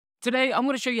Today, I'm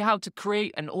going to show you how to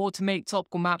create and automate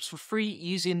topical maps for free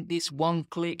using this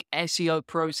one-click SEO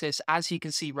process, as you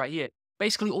can see right here.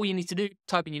 Basically, all you need to do,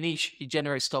 type in your niche, it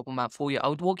generates a topical map for you. I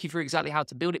would walk you through exactly how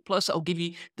to build it. Plus, I'll give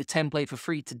you the template for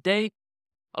free today,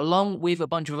 along with a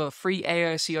bunch of other free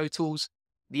SEO tools.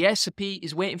 The recipe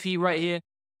is waiting for you right here.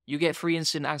 You get free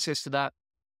instant access to that.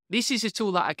 This is a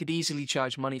tool that I could easily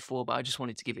charge money for, but I just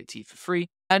wanted to give it to you for free.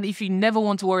 And if you never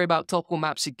want to worry about topical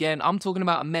maps again, I'm talking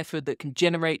about a method that can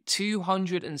generate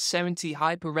 270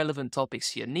 hyper-relevant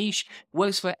topics to your niche.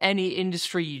 Works for any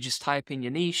industry. You just type in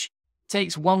your niche.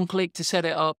 Takes one click to set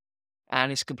it up,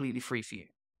 and it's completely free for you.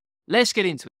 Let's get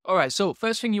into it. All right, so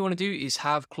first thing you want to do is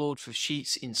have Claude for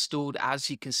Sheets installed, as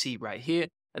you can see right here.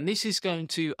 And this is going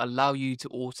to allow you to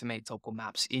automate topical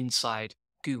maps inside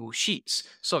Google Sheets.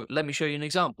 So let me show you an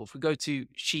example. If we go to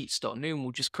sheets.new, and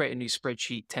we'll just create a new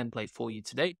spreadsheet template for you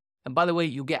today. And by the way,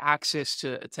 you'll get access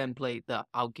to a template that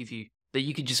I'll give you that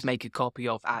you can just make a copy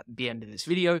of at the end of this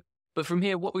video. But from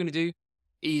here, what we're going to do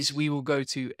is we will go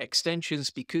to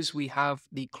extensions because we have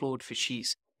the Claude for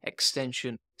Sheets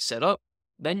extension set up.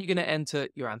 Then you're going to enter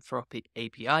your Anthropic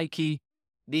API key.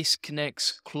 This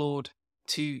connects Claude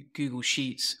to Google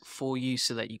Sheets for you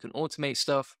so that you can automate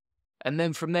stuff. And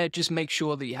then from there, just make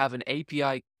sure that you have an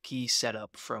API key set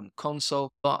up from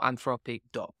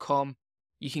console.anthropic.com.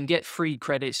 You can get free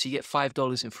credits. You get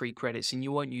 $5 in free credits, and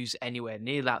you won't use anywhere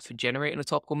near that for generating a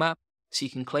topical map. So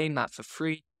you can claim that for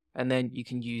free, and then you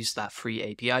can use that free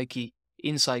API key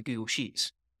inside Google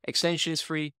Sheets. Extension is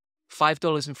free.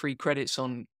 $5 in free credits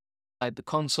on the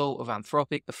console of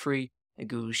Anthropic are free, and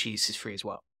Google Sheets is free as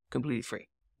well. Completely free.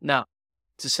 Now,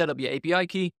 to set up your API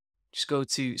key, just go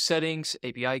to Settings,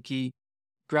 API key,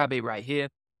 grab it right here.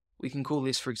 We can call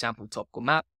this, for example, topical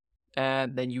map.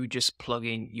 And then you would just plug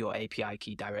in your API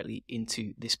key directly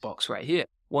into this box right here.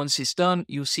 Once it's done,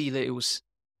 you'll see that it was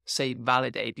say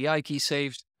valid API key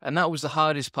saved. And that was the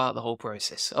hardest part of the whole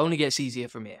process. It only gets easier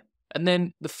from here. And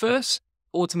then the first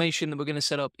automation that we're going to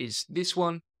set up is this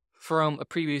one from a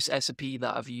previous recipe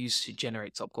that I've used to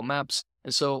generate topical maps.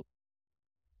 And so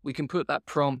we can put that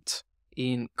prompt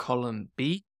in column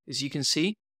B, as you can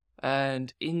see.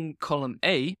 And in column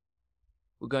A,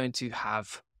 we're going to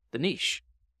have the niche.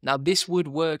 Now, this would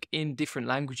work in different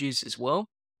languages as well.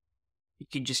 You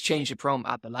can just change the prompt,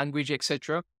 add the language,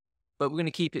 etc. But we're going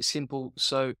to keep it simple.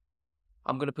 So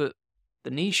I'm going to put the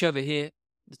niche over here,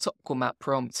 the topical map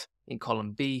prompt in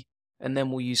column B, and then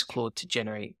we'll use Claude to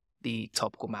generate the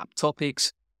topical map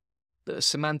topics that are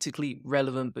semantically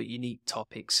relevant but unique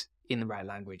topics in the right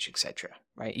language, etc.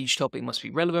 Right? Each topic must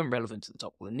be relevant to the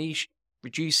topical niche.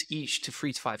 Reduce each to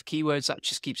 3 to 5 keywords. That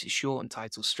just keeps it short and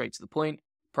titles straight to the point.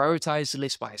 Prioritize the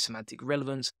list by semantic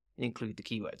relevance and include the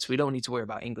keywords. We don't need to worry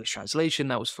about English translation.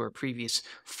 That was for a previous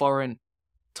foreign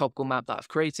topical map that I've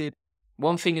created.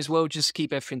 One thing as well, just to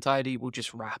keep everything tidy, we'll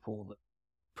just wrap all the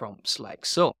prompts like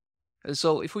so. And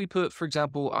so if we put, for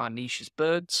example, our niche as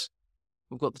birds,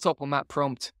 we've got the topical map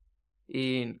prompt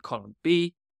in column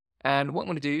B. And what I'm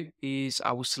going to do is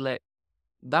I will select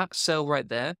that cell right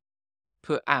there,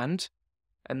 put and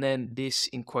then this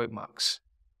in quote marks.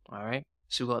 All right.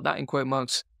 So we've got that in quote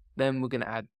marks. Then we're going to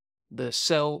add the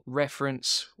cell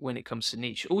reference when it comes to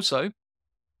niche. Also,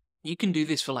 you can do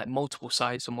this for like multiple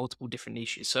sites or multiple different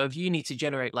niches. So if you need to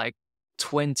generate like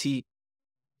 20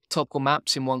 topical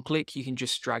maps in one click, you can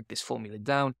just drag this formula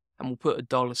down and we'll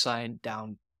put a $sign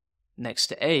down next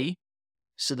to A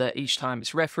so that each time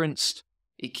it's referenced,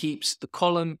 it keeps the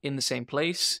column in the same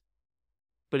place,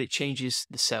 but it changes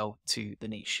the cell to the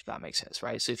niche, if that makes sense,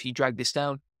 right? So if you drag this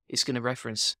down, it's going to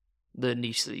reference the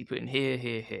niche that you put in here,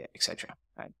 here, here, etc.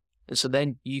 Right? And so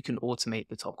then you can automate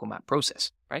the topical map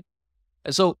process, right?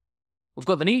 And so we've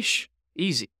got the niche,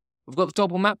 easy. We've got the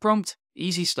topical map prompt,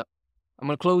 easy stuff. I'm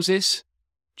going to close this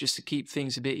just to keep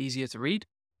things a bit easier to read.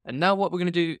 And now what we're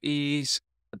going to do is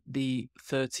the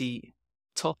 30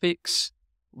 topics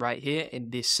right here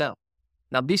in this cell.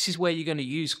 Now, this is where you're going to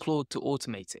use Claude to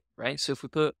automate it, right? So if we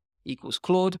put equals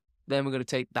Claude, then we're going to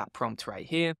take that prompt right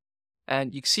here.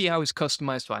 And you can see how it's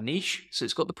customized to our niche. So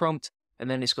it's got the prompt, and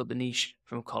then it's got the niche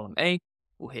from column A.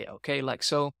 We'll hit OK like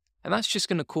so. And that's just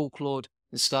going to call Claude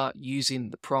and start using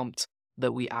the prompt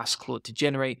that we asked Claude to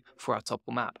generate for our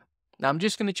topical map. Now, I'm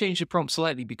just going to change the prompt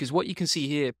slightly because what you can see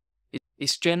here is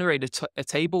it's generated a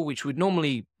table which would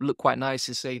normally look quite nice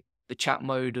in, say, the chat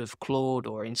mode of Claude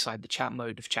or inside the chat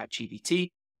mode of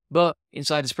ChatGPT, but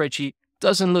inside the spreadsheet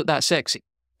doesn't look that sexy.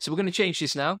 So we're going to change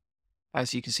this now,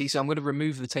 as you can see. So I'm going to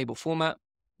remove the table format.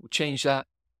 We'll change that.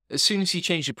 As soon as you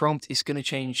change the prompt, it's going to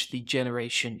change the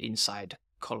generation inside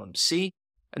column C.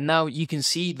 And now you can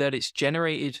see that it's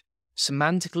generated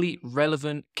semantically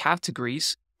relevant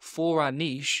categories for our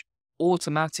niche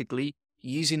automatically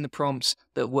using the prompts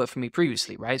that worked for me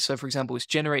previously, right? So for example, it's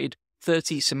generated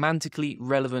 30 semantically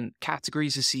relevant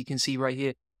categories, as you can see right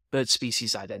here: bird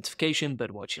species identification,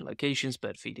 bird watching locations,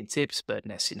 bird feeding tips, bird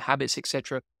nesting habits,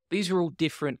 etc. These are all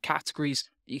different categories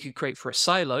that you could create for a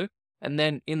silo. And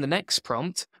then in the next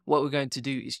prompt, what we're going to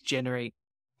do is generate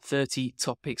 30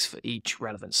 topics for each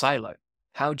relevant silo.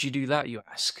 How do you do that, you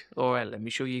ask? All right, let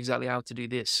me show you exactly how to do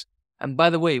this. And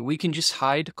by the way, we can just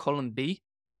hide column B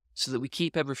so that we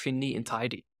keep everything neat and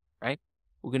tidy, right?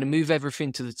 We're going to move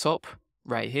everything to the top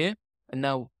right here. And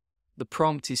now the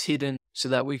prompt is hidden so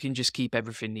that we can just keep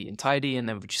everything neat and tidy. And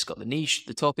then we've just got the niche,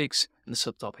 the topics, and the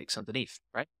subtopics underneath,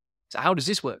 right? So how does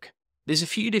this work? There's a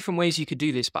few different ways you could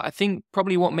do this, but I think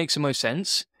probably what makes the most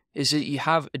sense is that you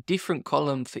have a different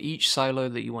column for each silo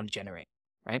that you want to generate,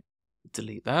 right?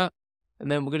 Delete that.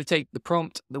 And then we're going to take the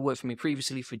prompt that worked for me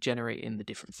previously for generating the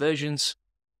different versions.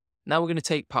 Now we're going to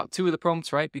take part 2 of the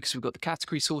prompt, right? Because we've got the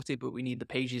category sorted, but we need the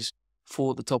pages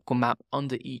for the topical map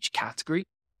under each category.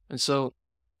 And so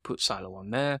put silo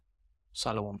 1 there,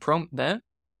 silo 1 prompt there.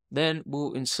 Then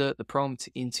we'll insert the prompt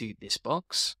into this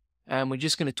box. And we're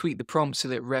just going to tweak the prompt so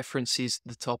that it references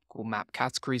the topical map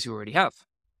categories we already have.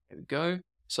 There we go.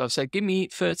 So I've said, give me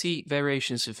 30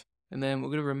 variations of, and then we're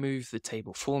going to remove the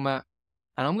table format.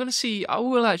 And I'm going to see, I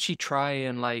will actually try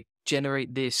and like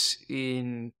generate this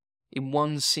in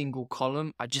one single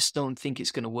column. I just don't think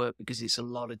it's going to work because it's a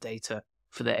lot of data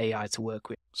for the AI to work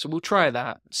with. So we'll try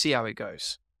that, see how it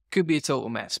goes. Could be a total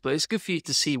mess, but it's good for you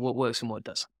to see what works and what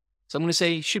doesn't. So I'm going to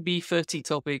say should be 30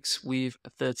 topics with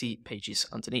 30 pages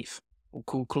underneath. We'll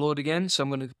call Claude again. So I'm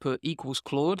going to put equals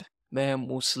Claude. Then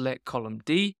we'll select column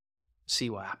D, see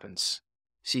what happens.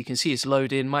 So you can see it's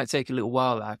loading. Might take a little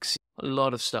while, because a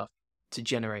lot of stuff to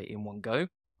generate in one go.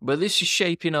 But this is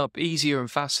shaping up easier and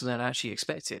faster than I actually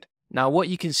expected. Now what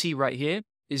you can see right here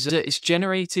is that it's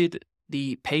generated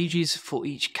the pages for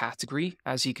each category,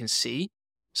 as you can see.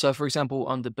 So for example,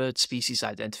 under bird species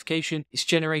identification, it's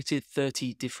generated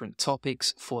 30 different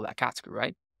topics for that category,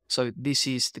 right? So this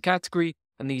is the category,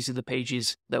 and these are the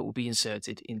pages that will be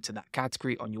inserted into that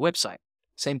category on your website.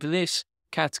 Same for this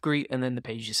category, and then the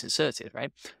pages inserted,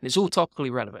 right? And it's all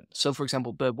topically relevant. So for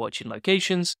example, bird watching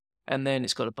locations, and then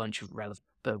it's got a bunch of relevant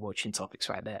bird watching topics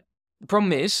right there. The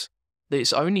problem is that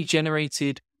it's only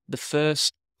generated the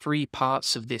first 3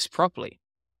 parts of this properly,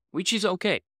 which is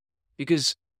okay,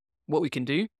 because what we can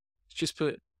do is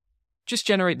just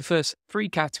generate the first 3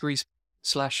 categories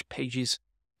 / pages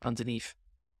underneath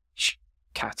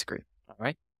category. All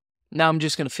right. Now I'm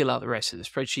just going to fill out the rest of the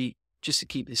spreadsheet just to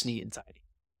keep this neat and tidy.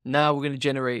 Now we're going to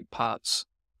generate parts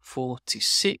 4 to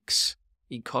 6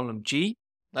 in column G,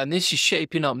 and this is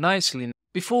shaping up nicely.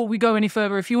 Before we go any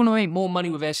further, if you want to make more money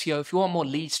with SEO, if you want more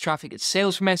leads, traffic, and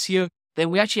sales from SEO, then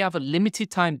we actually have a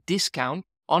limited time discount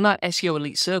on our SEO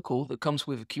Elite Circle that comes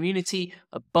with a community,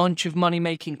 a bunch of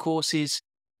money-making courses.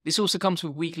 This also comes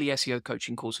with weekly SEO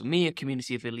coaching calls with me, a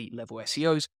community of elite level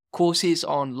SEOs, courses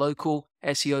on local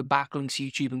SEO, backlinks,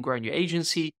 YouTube, and growing your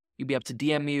agency. You'll be able to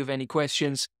DM me with any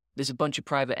questions. There's a bunch of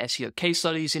private SEO case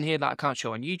studies in here that I can't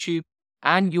show on YouTube.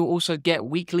 And you'll also get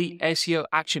weekly SEO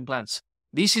action plans.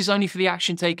 This is only for the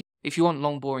action taker. If you want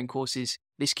long, boring courses,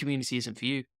 this community isn't for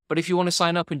you. But if you want to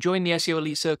sign up and join the SEO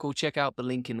Elite Circle, check out the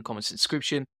link in the comments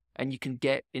description, and you can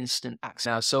get instant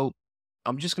access. Now, so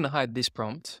I'm just going to hide this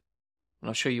prompt, and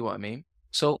I'll show you what I mean.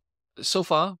 So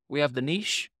far, we have the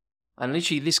niche, and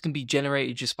literally this can be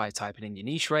generated just by typing in your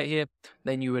niche right here.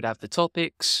 Then you would have the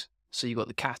topics. So you've got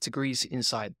the categories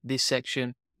inside this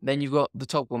section. Then you've got the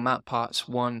topical map parts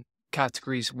 1,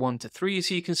 categories 1 to 3,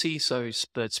 as you can see. So it's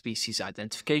bird species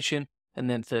identification, and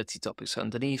then 30 topics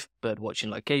underneath, bird watching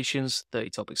locations, 30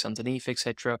 topics underneath,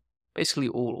 etc. Basically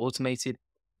all automated.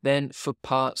 Then for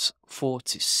parts 4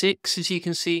 to 6, as you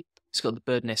can see, it's got the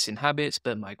bird nesting habits,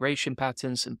 bird migration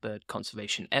patterns, and bird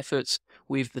conservation efforts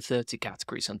with the 30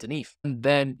 categories underneath. And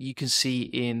then you can see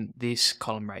in this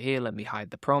column right here, let me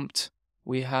hide the prompt,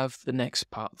 we have the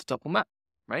next part of the topical map,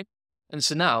 right? And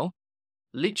so now,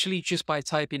 literally just by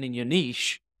typing in your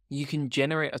niche, you can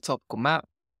generate a topical map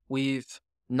with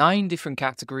 9 different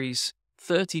categories,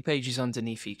 30 pages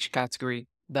underneath each category.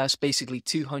 That's basically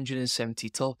 270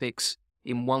 topics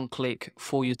in one click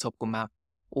for your topical map,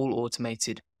 all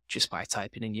automated just by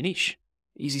typing in your niche.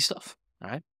 Easy stuff, all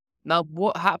right? Now,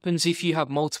 what happens if you have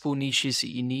multiple niches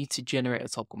that you need to generate a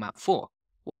topical map for?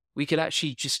 We could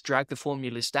actually just drag the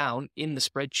formulas down in the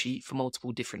spreadsheet for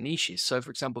multiple different niches. So, for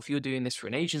example, if you're doing this for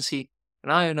an agency,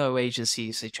 and I know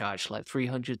agencies, they charge like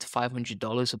 $300 to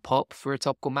 $500 a pop for a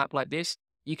topical map like this.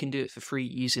 You can do it for free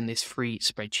using this free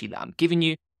spreadsheet that I'm giving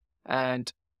you,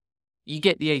 and you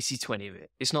get the 80-20 of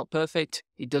it. It's not perfect.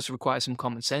 It does require some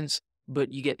common sense,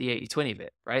 but you get the 80-20 of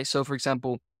it, right? So for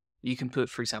example, you can put,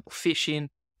 for example, fishing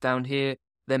down here.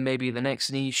 Then maybe the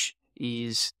next niche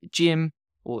is gym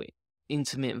or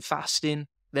intermittent fasting.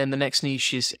 Then the next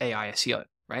niche is AI SEO,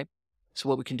 right? So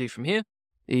what we can do from here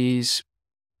is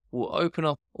we'll open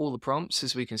up all the prompts,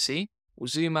 as we can see. We'll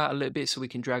zoom out a little bit so we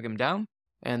can drag them down,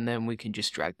 and then we can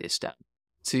just drag this down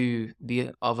to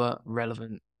the other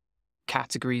relevant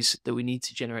categories that we need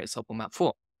to generate a topical map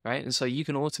for, right? And so you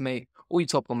can automate all your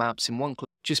topical maps in one click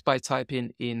just by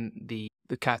typing in the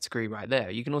category right there.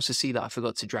 You can also see that I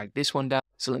forgot to drag this one down.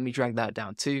 So let me drag that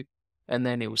down too, and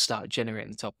then it will start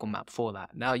generating the topical map for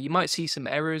that. Now you might see some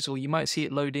errors, or you might see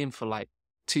it load in for like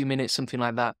 2 minutes, something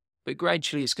like that, but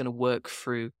gradually it's going to work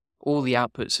through all the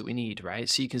outputs that we need, right?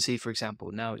 So you can see, for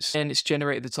example, now it's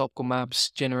generated the topical maps,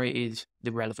 generated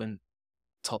the relevant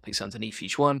topics underneath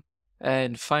each one.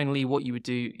 And finally, what you would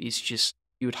do is just,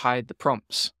 you would hide the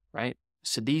prompts, right?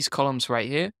 So these columns right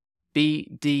here, B,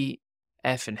 D,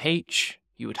 F, and H,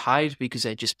 you would hide because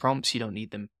they're just prompts. You don't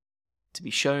need them to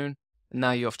be shown. And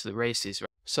now you're off to the races, right?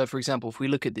 So for example, if we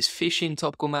look at this fishing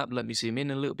topical map, let me zoom in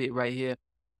a little bit right here.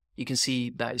 You can see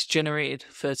that it's generated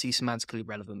 30 semantically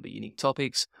relevant but unique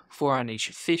topics, 4-hour niche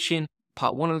of fishing.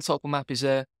 Part 1 of the topical map is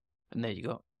there, and there you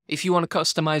go. If you want to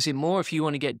customize it more, if you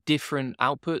want to get different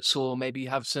outputs, or maybe you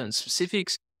have certain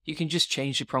specifics, you can just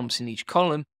change the prompts in each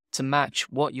column to match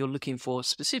what you're looking for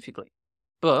specifically.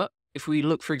 But if we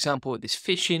look, for example, at this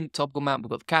fishing topical map, we've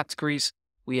got the categories.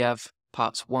 We have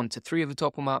parts 1 to 3 of the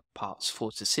topical map, parts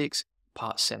 4 to 6,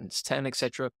 parts 7 to 10,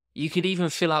 etc. You could even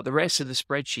fill out the rest of the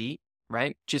spreadsheet,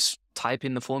 right? Just type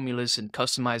in the formulas and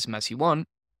customize them as you want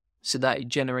so that it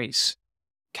generates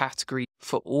category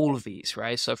for all of these,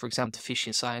 right? So for example,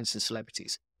 fishing, science, and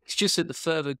celebrities. It's just that the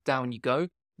further down you go,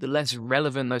 the less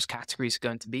relevant those categories are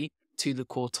going to be to the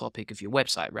core topic of your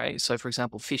website, right? So for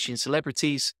example, fishing,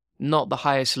 celebrities, not the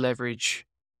highest leverage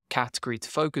category to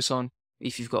focus on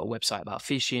if you've got a website about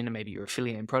fishing, and maybe you're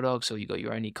affiliating products, or you got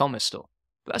your own e-commerce store.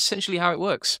 But that's essentially how it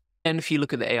works. And if you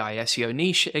look at the AI SEO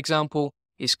niche example,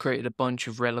 it's created a bunch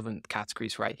of relevant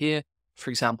categories right here. For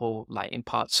example, like in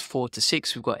parts 4 to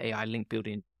 6, we've got AI link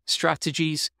building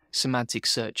strategies, semantic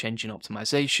search engine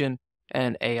optimization,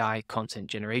 and AI content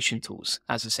generation tools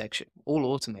as a section, all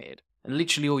automated. And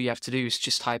literally all you have to do is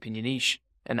just type in your niche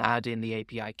and add in the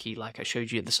API key like I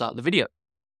showed you at the start of the video.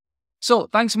 So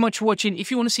thanks so much for watching. If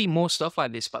you want to see more stuff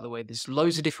like this, by the way, there's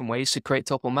loads of different ways to create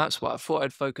topical maps, but I thought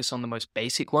I'd focus on the most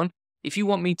basic one. If you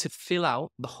want me to fill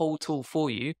out the whole tool for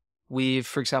you with,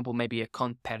 for example, maybe a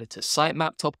competitor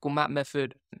sitemap topical map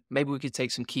method, maybe we could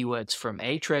take some keywords from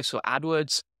Ahrefs or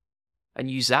AdWords and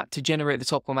use that to generate the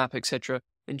topical map, etc.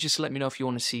 Then just let me know if you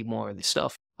want to see more of this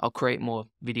stuff. I'll create more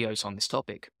videos on this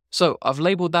topic. So I've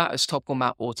labeled that as topical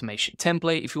map automation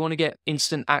template. If you want to get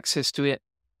instant access to it,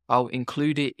 I'll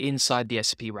include it inside the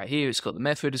SCP right here. It's got the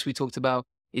method as we talked about.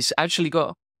 It's actually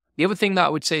got, the other thing that I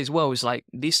would say as well is like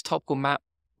this topical map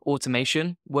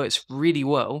automation works really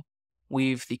well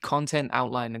with the content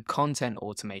outline and content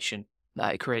automation that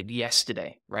I created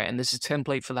yesterday, right? And there's a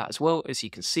template for that as well, as you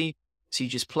can see. So you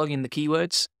just plug in the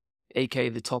keywords, aka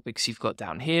the topics you've got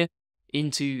down here,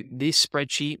 into this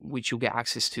spreadsheet, which you'll get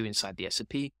access to inside the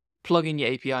SCP. Plug in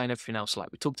your API and everything else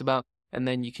like we talked about, and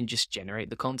then you can just generate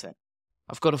the content.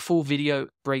 I've got a full video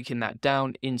breaking that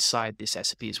down inside this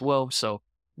SCP as well. So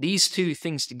these two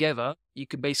things together, you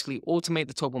could basically automate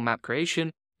the topical map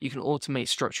creation. You can automate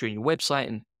structuring your website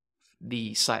and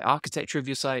the site architecture of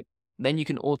your site. Then you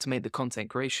can automate the content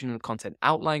creation and content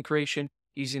outline creation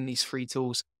using these free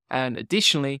tools. And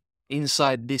additionally,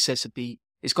 inside this SCP,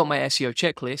 it's got my SEO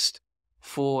checklist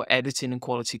for editing and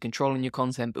quality control in your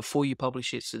content before you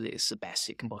publish it so that it's the best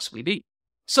it can possibly be.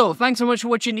 So thanks so much for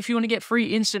watching. If you want to get free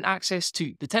instant access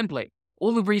to the template,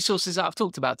 all the resources that I've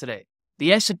talked about today,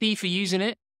 the SCP for using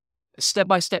it, a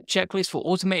step-by-step checklist for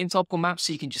automating topical maps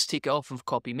so you can just tick it off and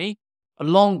copy me,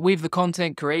 along with the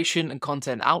content creation and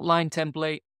content outline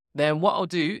template, then what I'll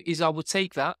do is I will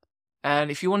take that, and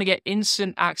if you want to get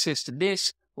instant access to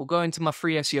this, we'll go into my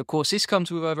free SEO course. This comes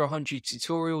with over 100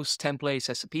 tutorials, templates,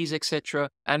 SCPs, etc.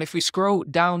 And if we scroll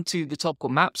down to the topical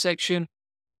map section,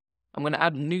 I'm going to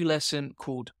add a new lesson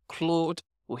called Claude.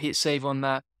 We'll hit save on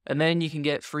that, and then you can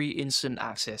get free instant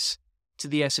access to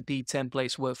the SCP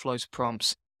templates, workflows,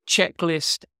 prompts,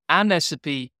 checklist, and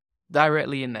SCP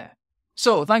directly in there.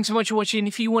 So thanks so much for watching.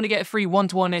 If you want to get a free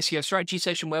one-to-one SEO strategy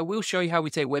session where we'll show you how we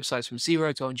take websites from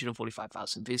 0 to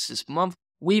 145,000 visitors per month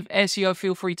with SEO,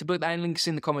 feel free to book that in. Links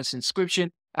in the comments and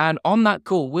description. And on that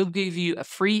call, we'll give you a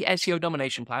free SEO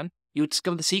domination plan. You'll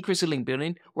discover the secrets of link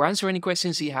building. We'll answer any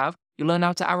questions you have. You'll learn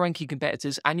how to outrank your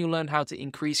competitors, and you'll learn how to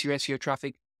increase your SEO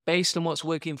traffic based on what's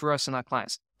working for us and our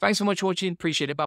clients. Thanks so much for watching. Appreciate it. Bye.